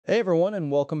Hey everyone, and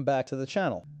welcome back to the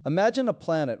channel. Imagine a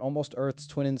planet almost Earth's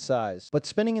twin in size, but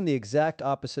spinning in the exact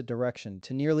opposite direction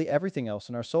to nearly everything else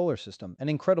in our solar system,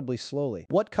 and incredibly slowly.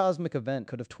 What cosmic event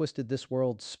could have twisted this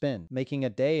world's spin, making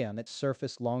a day on its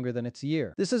surface longer than its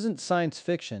year? This isn't science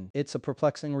fiction, it's a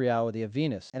perplexing reality of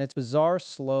Venus, and its bizarre,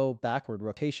 slow, backward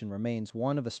rotation remains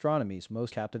one of astronomy's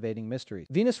most captivating mysteries.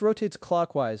 Venus rotates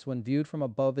clockwise when viewed from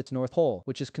above its north pole,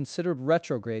 which is considered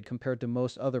retrograde compared to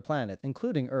most other planets,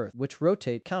 including Earth, which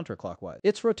rotate counterclockwise.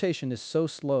 Its rotation is so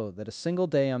slow that a single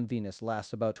day on Venus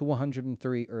lasts about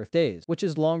 203 Earth days, which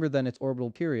is longer than its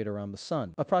orbital period around the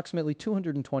Sun, approximately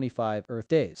 225 Earth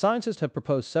days. Scientists have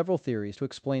proposed several theories to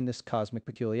explain this cosmic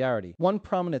peculiarity. One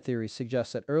prominent theory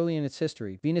suggests that early in its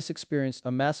history, Venus experienced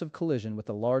a massive collision with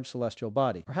a large celestial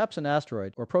body, perhaps an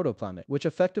asteroid or protoplanet, which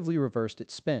effectively reversed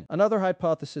its spin. Another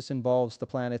hypothesis involves the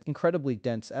planet's incredibly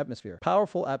dense atmosphere.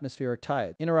 Powerful atmospheric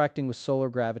tides, interacting with solar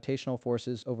gravitational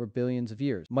forces over billions of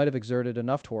years, might have exerted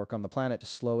enough torque on the planet to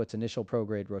slow its initial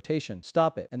prograde rotation,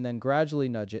 stop it, and then gradually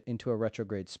nudge it into a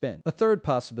retrograde spin. A third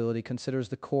possibility considers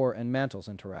the core and mantle's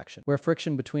interaction, where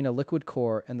friction between a liquid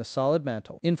core and the solid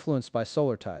mantle, influenced by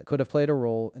solar tides, could have played a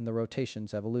role in the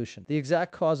rotation's evolution. The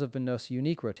exact cause of Venus'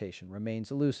 unique rotation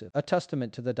remains elusive, a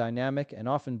testament to the dynamic and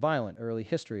often violent early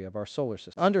history of our solar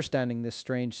system. Understanding this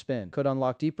strange spin could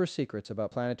unlock deeper secrets about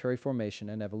planetary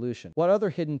formation and evolution. What other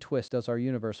hidden twist does our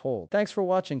universe hold? Thanks for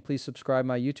watching. Please subscribe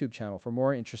my YouTube channel for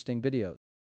more interesting videos.